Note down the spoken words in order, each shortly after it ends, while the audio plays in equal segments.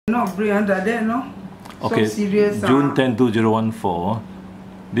Not breathe like that, no? Okay, So serious. June 10, 2014,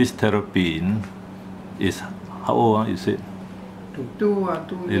 this terrapin is how old? You said? 2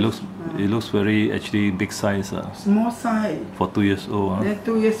 years. It looks very actually big size. Small size. For 2 years old. Then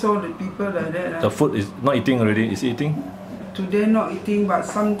 2 years old, the people like that. The food is not eating already. Is eating? Today not eating, but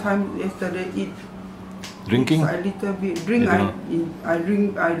sometimes yesterday eat. Drinking? A little bit. Drink. I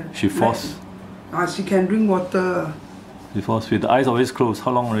drink. She forced. She can drink water. She forced with the eyes always closed.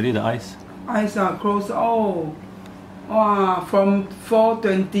 How long already the eyes? Eyes are closed. Oh, from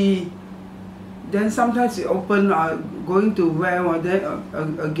 4:20. Then sometimes it open. Going to wear one. Then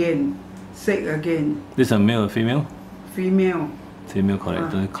again, sick again. This is a male or female? Female. Female,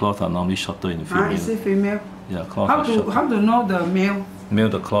 correct. The claws are normally shorter in female. Is it female? Yeah, claws are shorter. How to know the male? Male,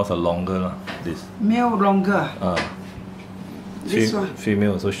 the claws are longer. This. Male longer. This one.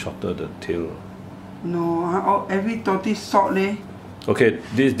 Female also shorter the tail. No, every tortoise short leh. Okay,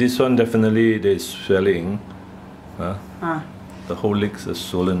 this one definitely there's swelling. The whole legs are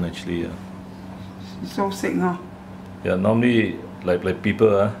swollen actually. So sick, huh? Yeah, normally like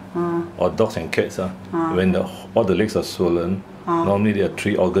people or dogs and cats when all the legs are swollen, normally there are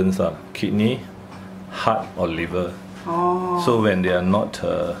 3 organs: kidney, heart, or liver. So when they are not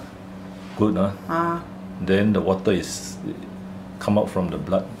good, then the water is come out from the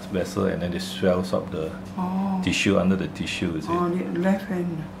blood vessel and then it swells up the tissue under the tissue. Is it? Left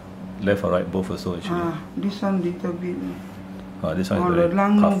hand. Left or right, both also actually. This one little bit. This one is very the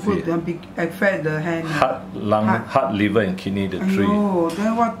lung no puffy. good, affect the hand. Heart, liver, and kidney, the 3. Oh,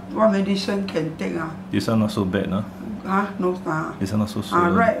 then what medicine can take? This one not so bad, no? No. This one not so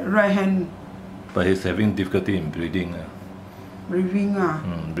swollen. Right hand. But he's having difficulty in breathing. Breathing.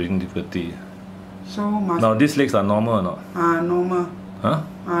 Breathing difficulty. So must. Now these legs are normal or not? Normal. Huh?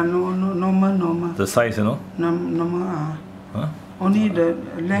 Normal. The size, you know? Normal. Huh? Only the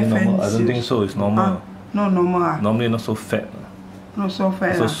left hand. I don't think so. It's normal. No normal. Normally not so fat. Not so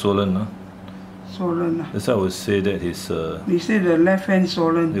fat. So swollen. Swollen. That's why I would say that he's. You say the left hand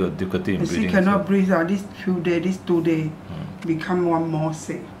swollen. He got difficulty in breathing. He cannot breathe. These few days, these 2 days, become one more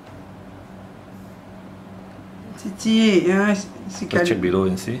sick. Cici, she can. Check below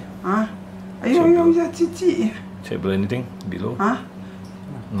and see. Cici. Check below anything below?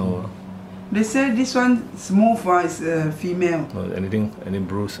 No. They say this one smooth is female. No, anything? Any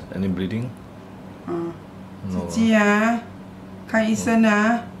bruise? Any bleeding? No. Cici 看医生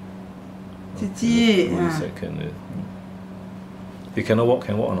Cici. 1 second. He cannot walk.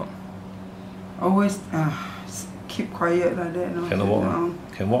 Can walk or not? Always keep quiet like that. No? Cannot walk.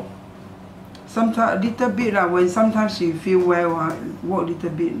 Can walk. Sometimes a little bit when sometimes she feel well, walk a little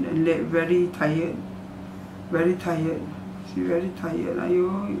bit, very tired. Very tired. She very tired.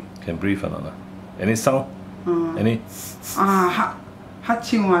 Can breathe or not? Any sound? Any?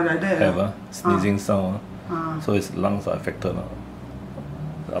 Hatching like that. Have sneezing sound. So his lungs are affected.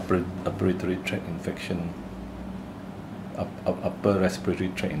 The upper respiratory tract infection. Upper respiratory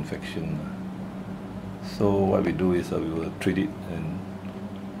tract infection. So what we do is we will treat it and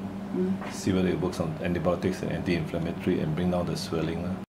see whether it works on antibiotics and anti-inflammatory and bring down the swelling.